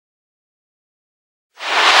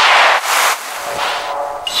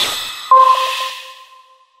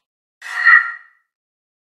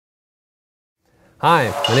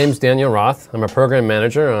Hi, my name is Daniel Roth. I'm a program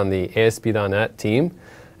manager on the ASP.NET team,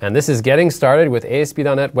 and this is Getting Started with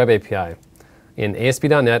ASP.NET Web API in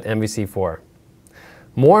ASP.NET MVC4.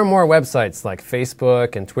 More and more websites like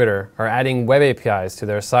Facebook and Twitter are adding web APIs to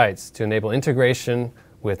their sites to enable integration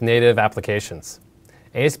with native applications.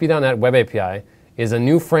 ASP.NET Web API is a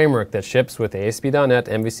new framework that ships with ASP.NET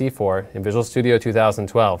MVC4 in Visual Studio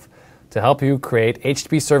 2012 to help you create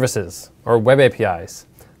HTTP services, or web APIs,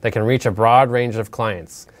 that can reach a broad range of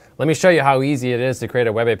clients. Let me show you how easy it is to create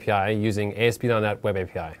a web API using ASP.NET Web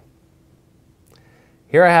API.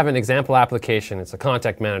 Here I have an example application. It's a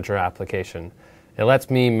contact manager application. It lets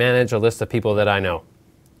me manage a list of people that I know.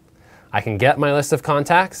 I can get my list of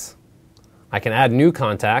contacts. I can add new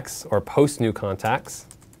contacts or post new contacts.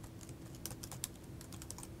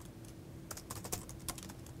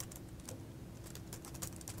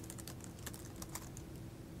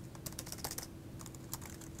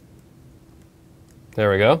 There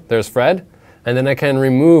we go. There's Fred. And then I can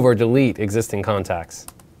remove or delete existing contacts.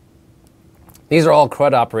 These are all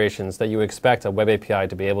CRUD operations that you expect a web API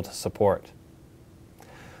to be able to support.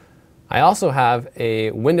 I also have a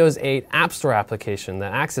Windows 8 App Store application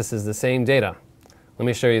that accesses the same data. Let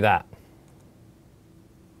me show you that.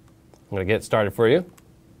 I'm going to get started for you.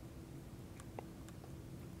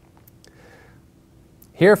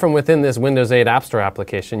 Here from within this Windows 8 App Store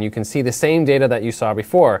application, you can see the same data that you saw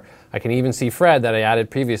before. I can even see Fred that I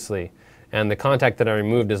added previously, and the contact that I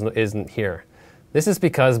removed isn't here. This is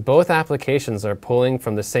because both applications are pulling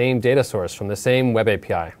from the same data source, from the same web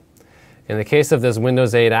API. In the case of this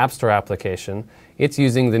Windows 8 App Store application, it's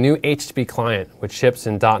using the new HTTP client, which ships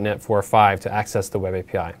in .NET 4.5 to access the web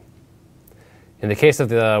API. In the case of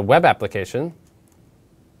the web application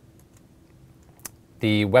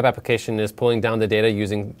is pulling down the data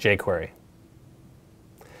using jQuery.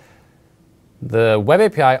 The web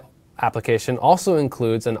API application also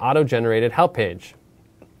includes an auto-generated help page.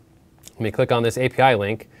 Let me click on this API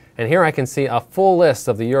link, and here I can see a full list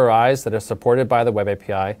of the URIs that are supported by the web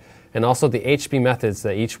API, and also the HTTP methods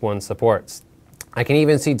that each one supports. I can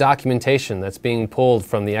even see documentation that's being pulled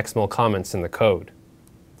from the XML comments in the code.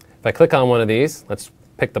 If I click on one of these, let's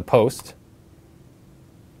pick the post.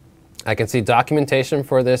 I can see documentation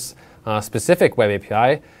for this specific web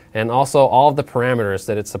API and also all of the parameters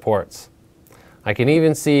that it supports. I can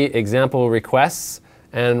even see example requests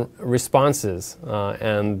and responses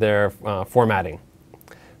and their formatting.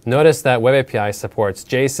 Notice that Web API supports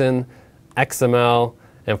JSON, XML,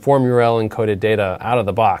 and form URL encoded data out of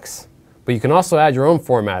the box. But you can also add your own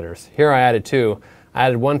formatters. Here I added two. I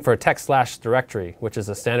added one for text/directory, which is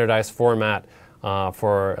a standardized format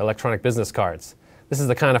for electronic business cards. This is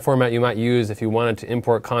the kind of format you might use if you wanted to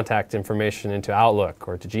import contact information into Outlook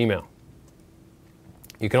or to Gmail.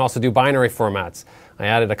 You can also do binary formats. I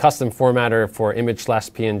added a custom formatter for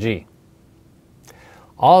image/PNG.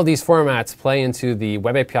 All of these formats play into the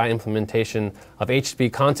Web API implementation of HTTP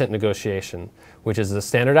content negotiation, which is a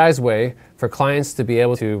standardized way for clients to be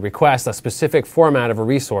able to request a specific format of a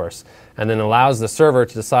resource and then allows the server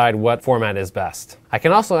to decide what format is best. I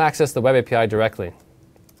can also access the Web API directly.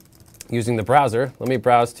 Using the browser, let me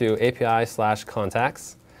browse to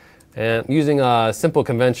API/contacts. And using a simple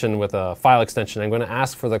convention with a file extension, I'm going to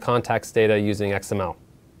ask for the contacts data using XML,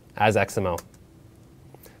 as XML.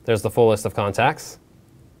 There's the full list of contacts.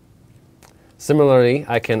 Similarly,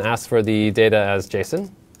 I can ask for the data as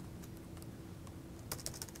JSON.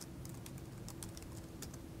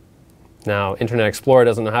 Now, Internet Explorer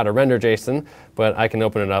doesn't know how to render JSON, but I can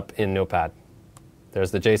open it up in Notepad.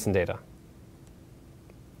 There's the JSON data.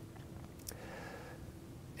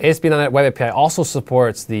 ASP.NET Web API also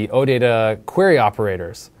supports the OData query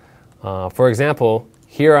operators. For example,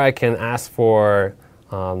 here I can ask for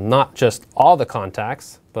not just all the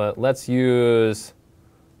contacts, but let's use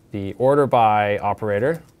the order by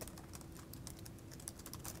operator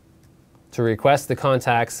to request the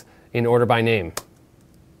contacts in order by name.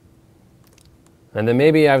 And then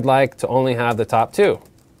maybe I'd like to only have the top two.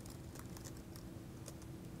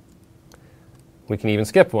 We can even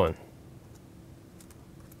skip one.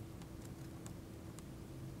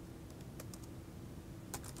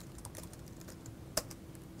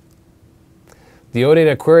 The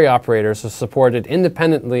OData query operators are supported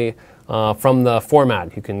independently from the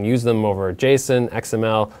format. You can use them over JSON,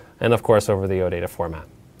 XML, and of course over the OData format.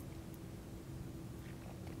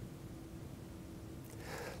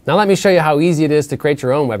 Now let me show you how easy it is to create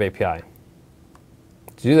your own web API.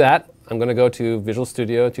 To do that, I'm going to go to Visual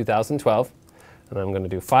Studio 2012, and I'm going to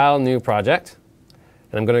do File, New Project,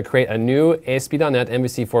 and I'm going to create a new ASP.NET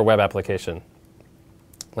MVC4 web application.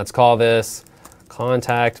 Let's call this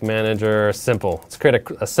Contact Manager Simple. Let's create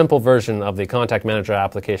a simple version of the Contact Manager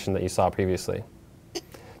application that you saw previously.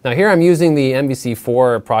 Now here I'm using the MVC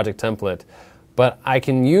 4 project template, but I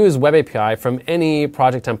can use Web API from any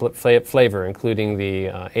project template flavor, including the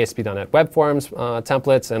ASP.NET Web Forms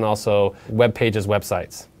templates and also Web Pages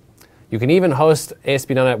websites. You can even host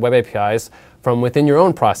ASP.NET Web APIs from within your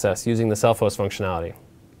own process using the self-host functionality.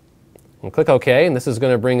 And click OK, and this is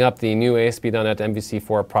going to bring up the new ASP.NET MVC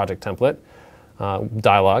 4 project template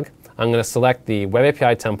dialog. I'm going to select the Web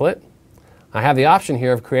API template. I have the option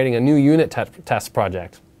here of creating a new unit test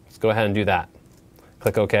project. Let's go ahead and do that.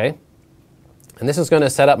 Click OK. And this is going to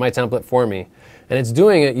set up my template for me. And it's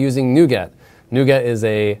doing it using NuGet. NuGet is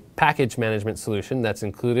a package management solution that's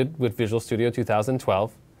included with Visual Studio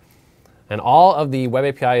 2012. And all of the Web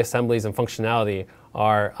API assemblies and functionality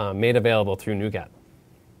are made available through NuGet.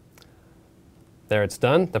 There it's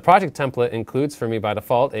done. The project template includes for me by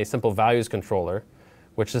default a simple values controller,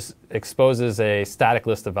 which just exposes a static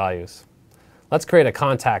list of values. Let's create a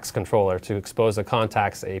contacts controller to expose a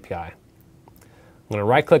contacts API. I'm going to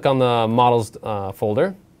right click on the models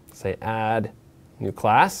folder, say add new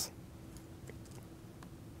class.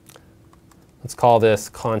 Let's call this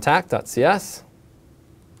contact.cs.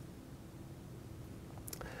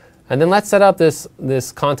 And then let's set up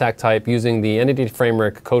this contact type using the Entity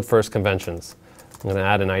Framework Code First conventions. I'm going to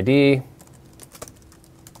add an ID.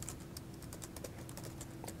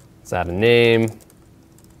 Let's add a name,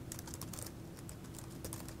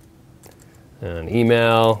 an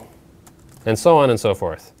email, and so on and so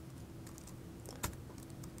forth.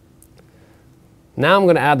 Now I'm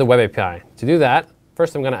going to add the Web API. To do that,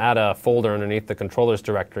 first I'm going to add a folder underneath the controllers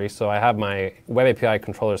directory so I have my Web API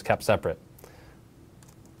controllers kept separate.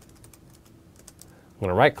 I'm going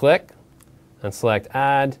to right click and select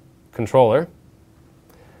Add Controller.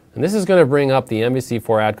 And this is going to bring up the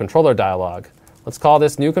MVC4 Add Controller dialog. Let's call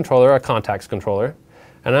this new controller a contacts controller.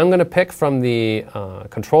 And I'm going to pick from the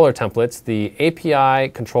controller templates the API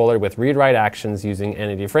controller with read-write actions using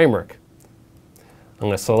Entity Framework. I'm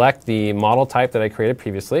going to select the model type that I created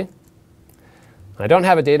previously. I don't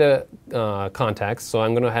have a data context, so I'm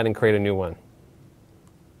going to go ahead and create a new one.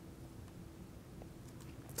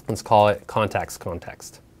 Let's call it contacts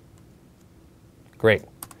context. Great.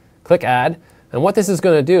 Click Add. And what this is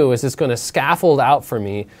going to do is it's going to scaffold out for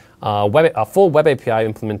me a full Web API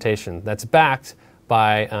implementation that's backed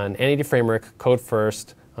by an Entity Framework Code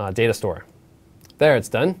First data store. There, it's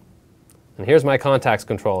done. And here's my contacts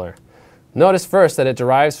controller. Notice first that it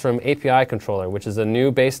derives from API controller, which is a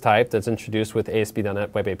new base type that's introduced with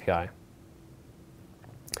ASP.NET Web API.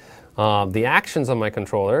 The actions on my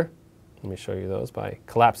controller, let me show you those by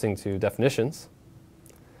collapsing to definitions,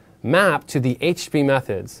 map to the HTTP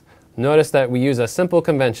methods. Notice that we use a simple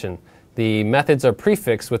convention. The methods are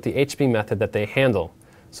prefixed with the HTTP method that they handle.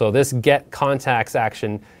 So this get contacts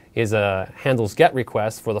action handles get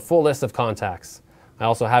requests for the full list of contacts. I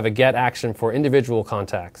also have a get action for individual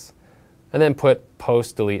contacts. And then put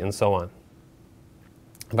post, delete, and so on.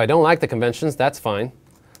 If I don't like the conventions, that's fine.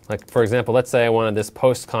 Like, for example, let's say I wanted this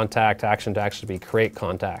post contact action to actually be create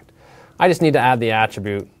contact. I just need to add the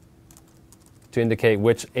attribute to indicate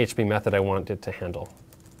which HTTP method I want it to handle.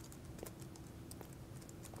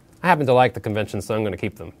 I happen to like the conventions, so I'm going to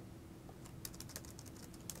keep them.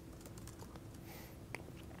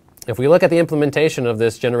 If we look at the implementation of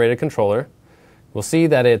this generated controller, we'll see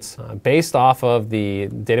that it's based off of the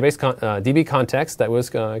database DB context that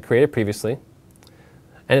was created previously.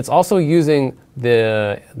 And it's also using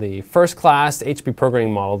the first class HTTP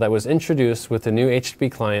programming model that was introduced with the new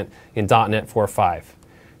HTTP client in .NET 4.5.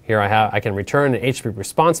 Here I can return an HTTP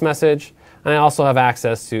response message, and I also have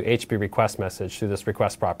access to HTTP request message through this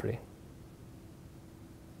request property.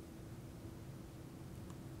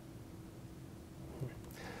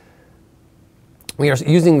 We are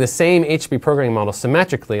using the same HTTP programming model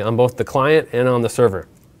symmetrically on both the client and on the server.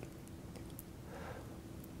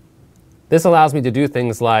 This allows me to do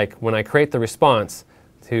things like, when I create the response,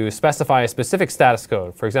 to specify a specific status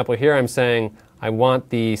code. For example, here I'm saying I want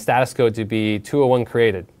the status code to be 201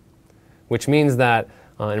 created, which means that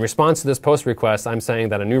in response to this post request, I'm saying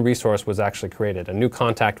that a new resource was actually created, a new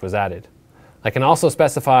contact was added. I can also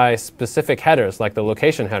specify specific headers, like the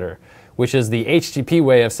location header, which is the HTTP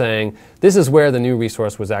way of saying this is where the new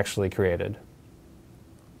resource was actually created.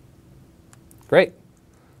 Great.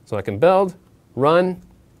 So I can build, run,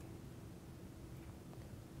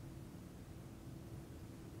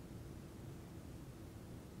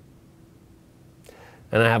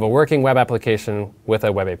 and I have a working web application with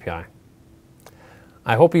a Web API.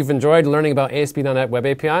 I hope you've enjoyed learning about ASP.NET Web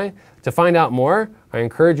API. To find out more, I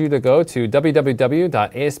encourage you to go to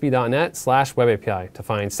www.asp.net/webapi to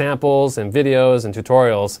find samples and videos and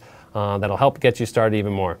tutorials that'll help get you started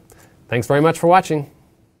even more. Thanks very much for watching.